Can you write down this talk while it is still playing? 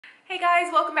Hey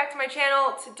guys, welcome back to my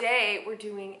channel. Today we're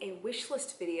doing a wish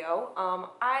list video.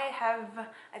 I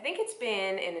think it's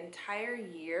been an entire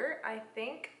year,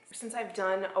 since I've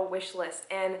done a wish list.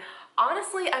 And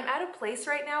honestly, I'm at a place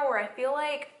right now where I feel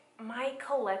like my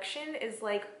collection is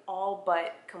like all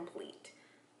but complete.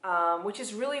 Which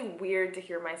is really weird to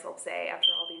hear myself say after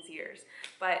all these years.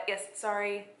 But yes,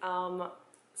 sorry,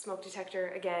 smoke detector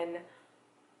again.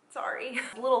 Sorry.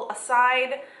 A little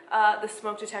aside, the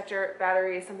smoke detector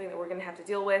battery is something that we're gonna have to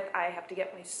deal with. I have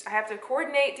to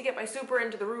coordinate to get my super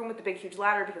into the room with the big huge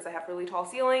ladder because I have really tall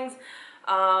ceilings.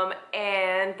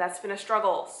 And that's been a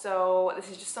struggle. So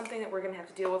this is just something that we're gonna have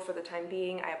to deal with for the time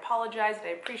being. I apologize, and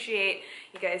I appreciate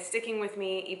you guys sticking with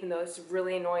me, even though it's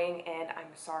really annoying, and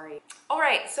I'm sorry. All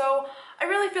right, so I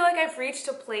really feel like I've reached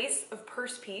a place of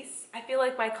purse peace. I feel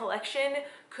like my collection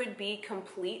could be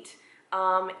complete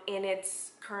in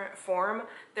its current form.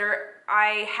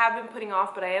 I have been putting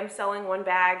off, but I am selling one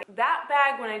bag. That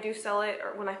bag, when I do sell it,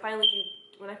 or when I finally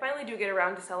do get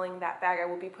around to selling that bag, I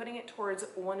will be putting it towards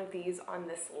one of these on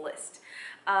this list.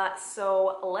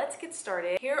 So let's get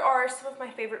started. Here are some of my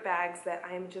favorite bags that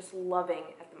I am just loving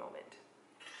at the moment.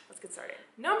 Let's get started.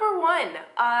 Number one,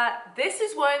 this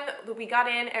is one that we got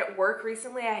in at work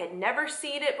recently. I had never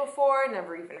seen it before,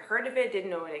 never even heard of it, didn't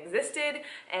know it existed.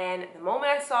 And the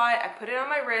moment I saw it, I put it on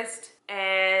my wrist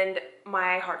and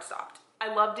my heart stopped.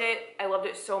 I loved it. I loved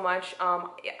it so much.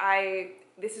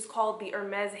 This is called the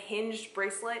Hermes hinged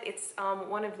bracelet. It's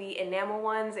one of the enamel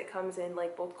ones. It comes in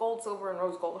like both gold, silver, and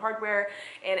rose gold hardware,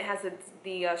 and it has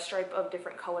the stripe of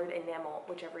different colored enamel,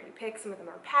 whichever you pick. Some of them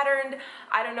are patterned.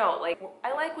 I don't know, like,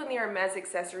 I like when the Hermes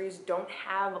accessories don't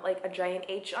have like a giant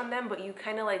H on them, but you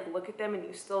kind of like look at them and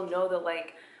you still know that,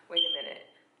 like, wait a minute,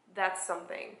 that's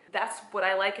something. That's what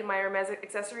I like in my Hermes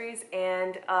accessories,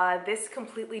 and this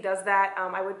completely does that.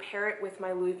 I would pair it with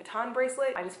my Louis Vuitton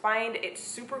bracelet. I just find it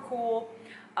super cool,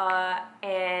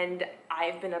 and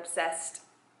I've been obsessed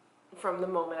from the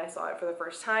moment I saw it for the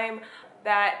first time.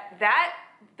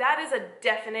 That is a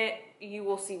definite, you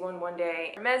will see one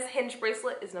day. Hermes hinge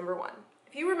bracelet is number one.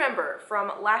 If you remember from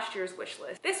last year's wish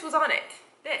list, this was on it.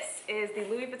 This is the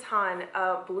Louis Vuitton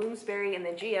Bloomsbury in the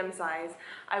GM size.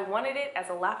 I wanted it as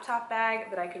a laptop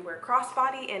bag that I could wear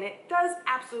crossbody, and it does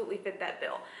absolutely fit that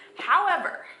bill.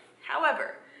 However,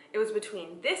 it was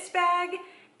between this bag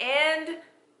and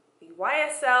the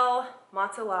YSL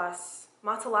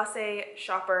Matelasse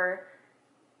shopper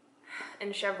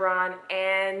and chevron,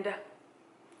 and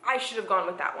I should have gone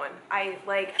with that one. I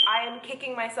am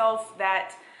kicking myself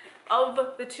that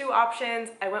of the two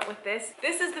options, I went with this.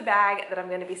 This is the bag that I'm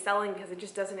going to be selling because it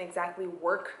just doesn't exactly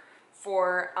work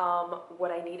for what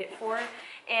I need it for.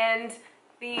 And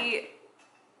the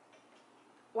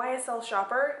YSL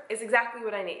shopper is exactly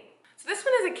what I need. So this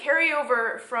one is a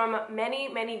carryover from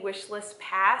many wish lists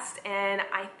past, and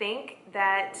I think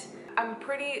that I'm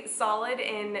pretty solid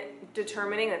in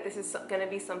determining that this is going to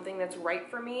be something that's right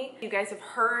for me. You guys have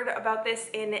heard about this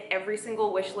in every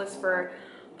single wish list for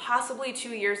possibly 2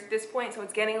 years at this point, so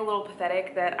it's getting a little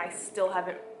pathetic that I still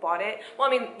haven't bought it. Well,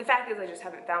 I mean, the fact is I just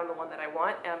haven't found the one that I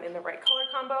want in the right color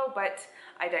combo, but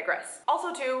I digress.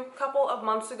 Also too, a couple of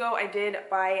months ago, I did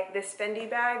buy this Fendi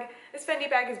bag. This Fendi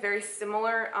bag is very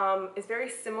similar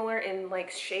in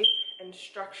like shape and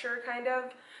structure kind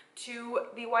of to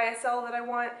the YSL that I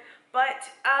want, but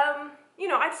you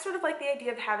know, I just sort of like the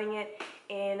idea of having it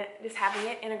in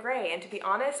a gray. And to be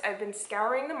honest, I've been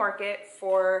scouring the market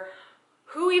for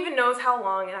who even knows how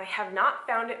long, and I have not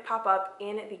found it pop up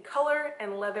in the color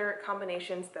and leather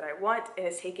combinations that I want. It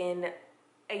has taken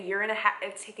a year and a half,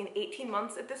 it's taken 18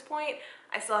 months at this point.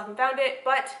 I still haven't found it,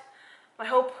 but my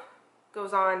hope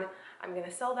goes on. I'm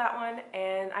gonna sell that one,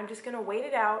 and I'm just gonna wait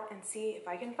it out and see if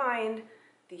I can find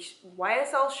the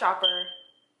YSL shopper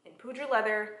in Poudre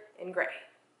leather in gray.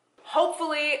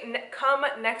 Hopefully, come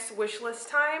next wish list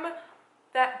time,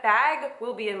 that bag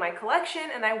will be in my collection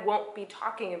and I won't be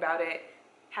talking about it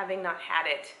having not had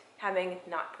it, having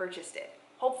not purchased it.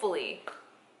 Hopefully,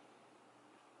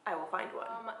 I will find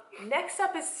one. Next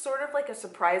up is sort of like a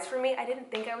surprise for me. I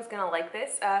didn't think I was gonna like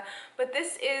this, but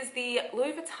this is the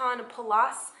Louis Vuitton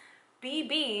Pallas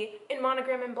BB in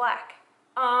monogram in black.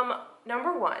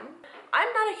 Number one,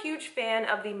 I'm not a huge fan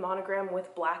of the monogram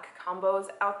with black combos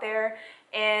out there,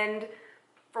 and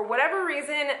for whatever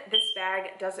reason, this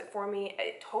bag does it for me.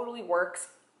 It totally works.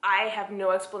 I have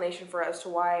no explanation as to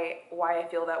why I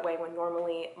feel that way when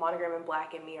normally monogram and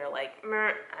black and me are like,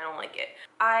 meh, I don't like it.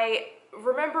 I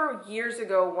remember years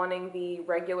ago wanting the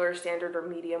regular, standard, or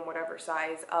medium, whatever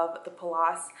size of the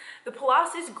Pallas. The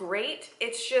Pallas is great.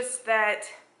 It's just that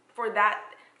for that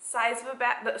size of a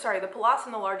bag. The Palace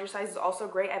in the larger size is also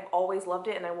great. I've always loved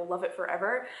it and I will love it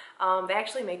forever. They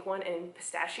actually make one in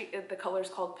pistachio. The color is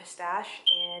called pistache,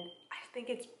 and I think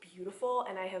it's beautiful,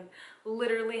 and I have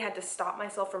literally had to stop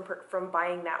myself from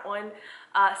buying that one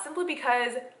simply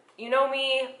because, you know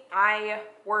me, I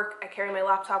carry my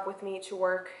laptop with me to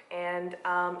work, and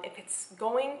if it's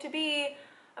going to be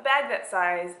a bag that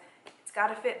size, it's got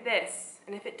to fit this,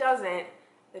 and if it doesn't,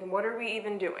 then what are we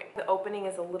even doing? The opening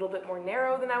is a little bit more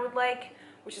narrow than I would like,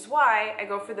 which is why I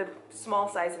go for the small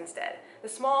size instead. The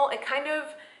small, it kind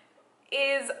of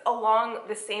is along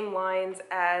the same lines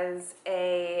as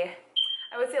I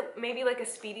would say maybe like a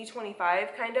Speedy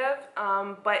 25 kind of,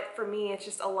 but for me it's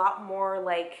just a lot more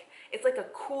like, it's like a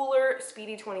cooler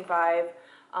Speedy 25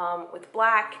 with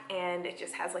black, and it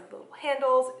just has like the little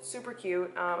handles. It's super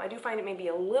cute. I do find it maybe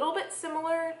a little bit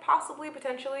similar, possibly,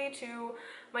 potentially, to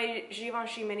my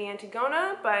Givenchy Mini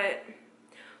Antigona, but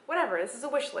whatever. This is a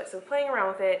wish list, so playing around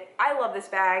with it. I love this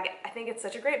bag. I think it's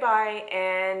such a great buy,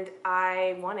 and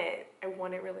I want it. I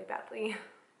want it really badly.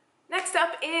 Next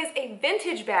up is a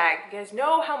vintage bag. You guys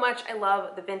know how much I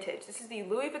love the vintage. This is the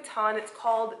Louis Vuitton. It's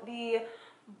called the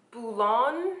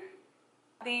Boulogne.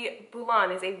 The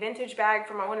Boulogne is a vintage bag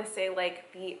from, I want to say,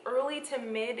 like the early to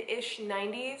mid-ish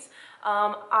 90s.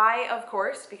 I, of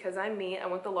course, because I'm me, I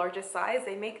want the largest size.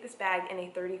 They make this bag in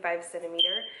a 35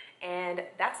 centimeter, and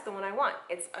that's the one I want.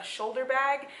 It's a shoulder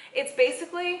bag. It's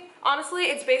basically, honestly,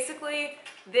 it's basically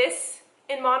this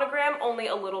in monogram, only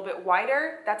a little bit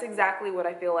wider. That's exactly what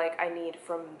I feel like I need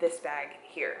from this bag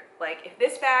here. Like, if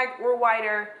this bag were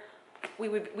wider,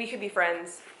 we could be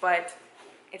friends, but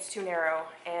it's too narrow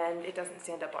and it doesn't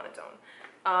stand up on its own.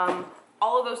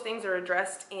 All of those things are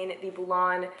addressed in the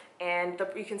Boulogne, and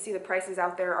you can see the prices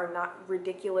out there are not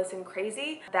ridiculous and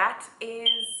crazy. That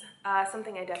is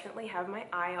something I definitely have my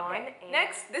eye on. Okay.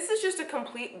 Next, this is just a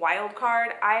complete wild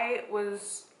card. I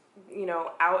was, you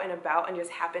know, out and about and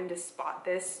just happened to spot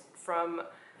this from,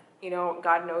 you know,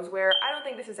 God knows where. I don't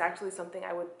think this is actually something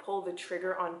I would pull the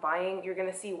trigger on buying. You're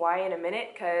gonna see why in a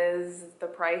minute, because the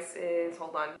price is,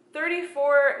 hold on,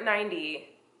 $34.90.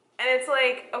 And it's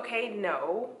like, okay,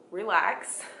 no,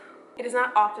 relax. It is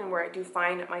not often where I do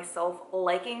find myself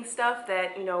liking stuff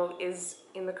that, you know, is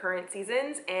in the current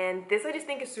seasons, and this I just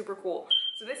think is super cool.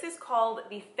 So this is called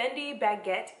the Fendi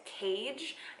Baguette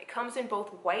Cage. It comes in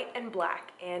both white and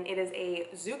black, and it is a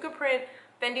Zucca print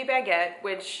Fendi baguette,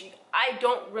 which I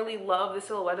don't really love the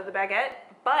silhouette of the baguette,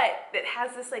 but it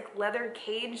has this like leather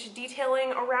cage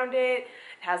detailing around it. It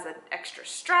has an extra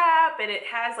strap, and it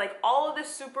has like all of this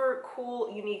super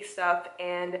cool, unique stuff,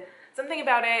 and something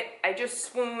about it, I just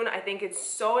swoon. I think it's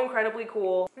so incredibly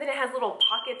cool. And then it has little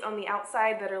pockets on the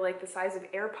outside that are like the size of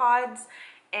AirPods,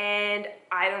 and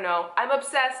I don't know, I'm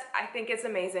obsessed. I think it's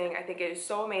amazing. I think it is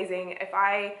so amazing. If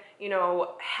I, you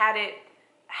know, had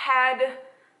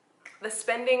the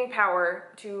spending power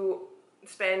to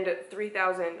spend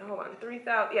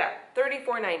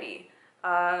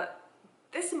 $34.90.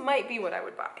 This might be what I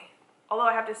would buy. Although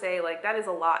I have to say, like, that is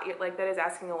a lot. Like, that is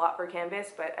asking a lot for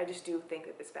canvas, but I just do think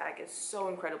that this bag is so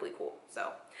incredibly cool.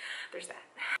 So there's that.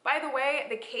 By the way,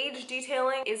 the cage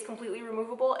detailing is completely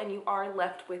removable, and you are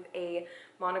left with a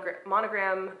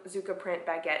monogram Zucca print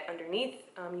baguette underneath.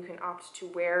 You can opt to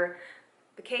wear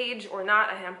the cage or not.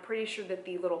 I'm pretty sure that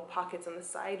the little pockets on the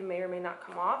side may or may not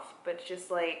come off, but it's just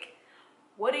like,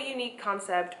 what a unique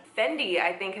concept. Fendi,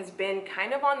 I think, has been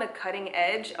kind of on the cutting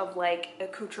edge of like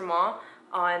accoutrement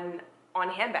on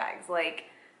handbags. Like,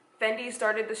 Fendi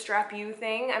started the strap U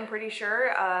thing, I'm pretty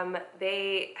sure.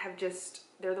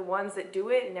 They're the ones that do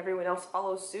it, and everyone else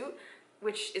follows suit,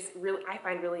 which is really, I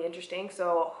find really interesting.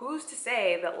 So who's to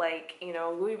say that, like, you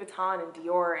know, Louis Vuitton and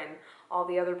Dior and all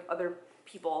the other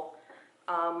people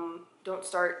don't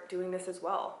start doing this as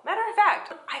well. Matter of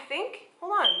fact, I think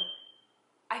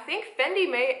Fendi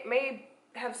may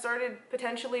have started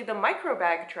potentially the micro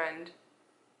bag trend.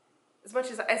 As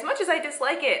much as I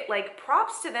dislike it, like,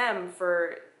 props to them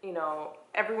for, you know,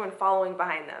 everyone following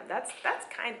behind them. That's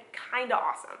kind of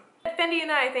awesome. Fendi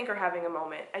and I think, are having a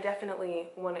moment. I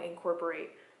definitely want to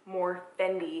incorporate more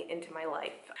Fendi into my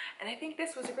life, and I think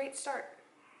this was a great start.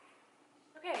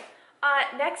 Okay.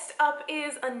 Next up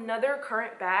is another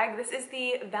current bag. This is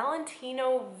the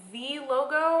Valentino V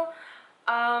logo.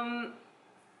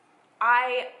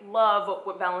 I love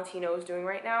what Valentino is doing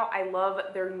right now. I love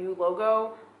their new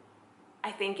logo.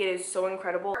 I think it is so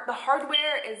incredible. The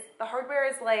hardware is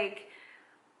like,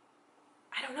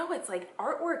 I don't know, it's like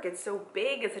artwork. It's so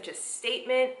big, it's such a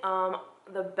statement.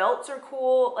 The belts are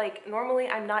cool. Like normally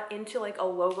I'm not into like a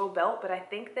logo belt, but I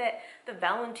think that the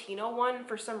Valentino one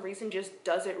for some reason just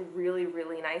does it really,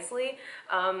 really nicely.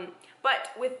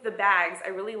 But with the bags, I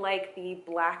really like the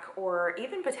black or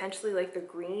even potentially like the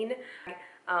green.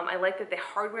 I like that the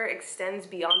hardware extends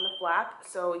beyond the flap,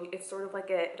 so it's sort of like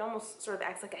it almost sort of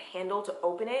acts like a handle to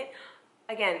open it.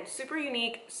 Again, super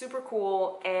unique, super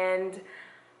cool, and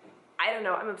I don't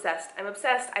know, I'm obsessed. I'm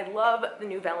obsessed. I love the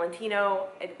new Valentino.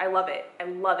 I love it. I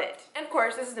love it. And of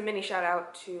course, this is a mini shout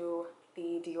out to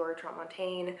the Dior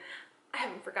Tramontane. I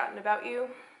haven't forgotten about you.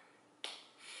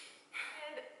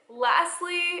 And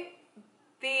lastly,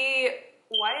 the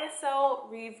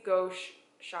YSL Rive Gauche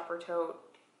Shopper Tote.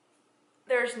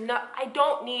 I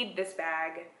don't need this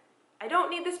bag. I don't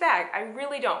need this bag. I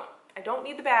really don't. I don't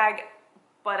need the bag,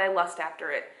 but I lust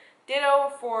after it.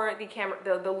 Ditto for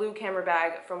the Lou camera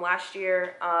bag from last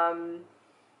year.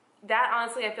 That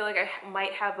honestly, I feel like I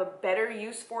might have a better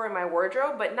use for in my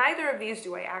wardrobe, but neither of these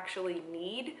do I actually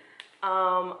need.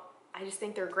 I just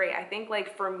think they're great. I think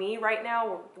like for me right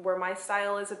now, where my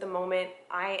style is at the moment,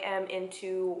 I am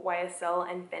into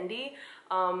YSL and Fendi.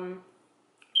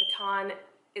 Vuitton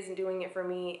isn't doing it for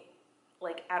me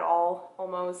like at all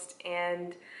almost,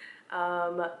 and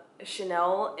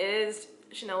Chanel is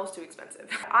too expensive.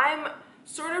 I'm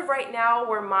sort of right now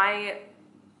where my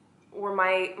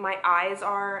eyes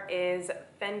are is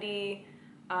Fendi,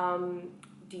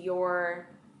 Dior,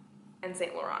 and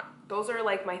Saint Laurent. Those are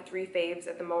like my three faves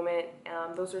at the moment.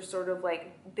 Those are sort of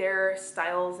like their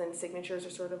styles and signatures are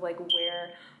sort of like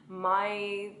where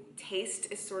my taste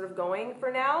is sort of going for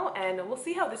now, and we'll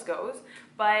see how this goes.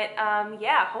 But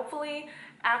yeah, hopefully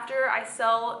after I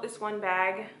sell this one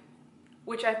bag,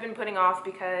 which I've been putting off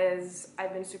because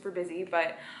I've been super busy,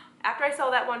 but after I sell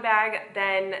that one bag,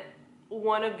 then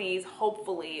one of these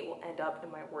hopefully will end up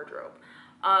in my wardrobe.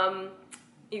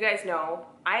 You guys know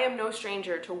I am no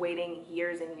stranger to waiting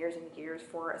years and years and years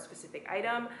for a specific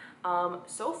item.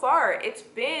 So far it's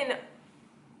been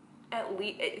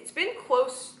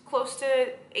close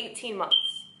to 18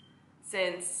 months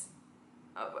since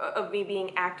of me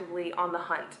being actively on the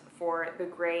hunt for the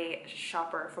gray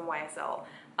shopper from YSL.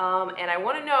 And I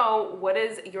want to know, what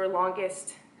is your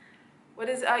longest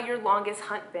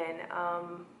hunt been?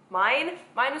 Mine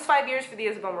was 5 years for the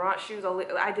Isabel Marant shoes.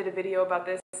 I did a video about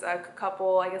this a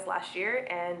couple, I guess, last year,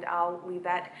 and I'll leave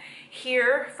that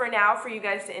here for now for you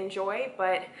guys to enjoy.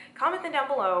 But comment them down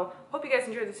below. Hope you guys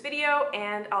enjoyed this video,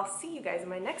 and I'll see you guys in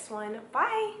my next one.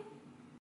 Bye!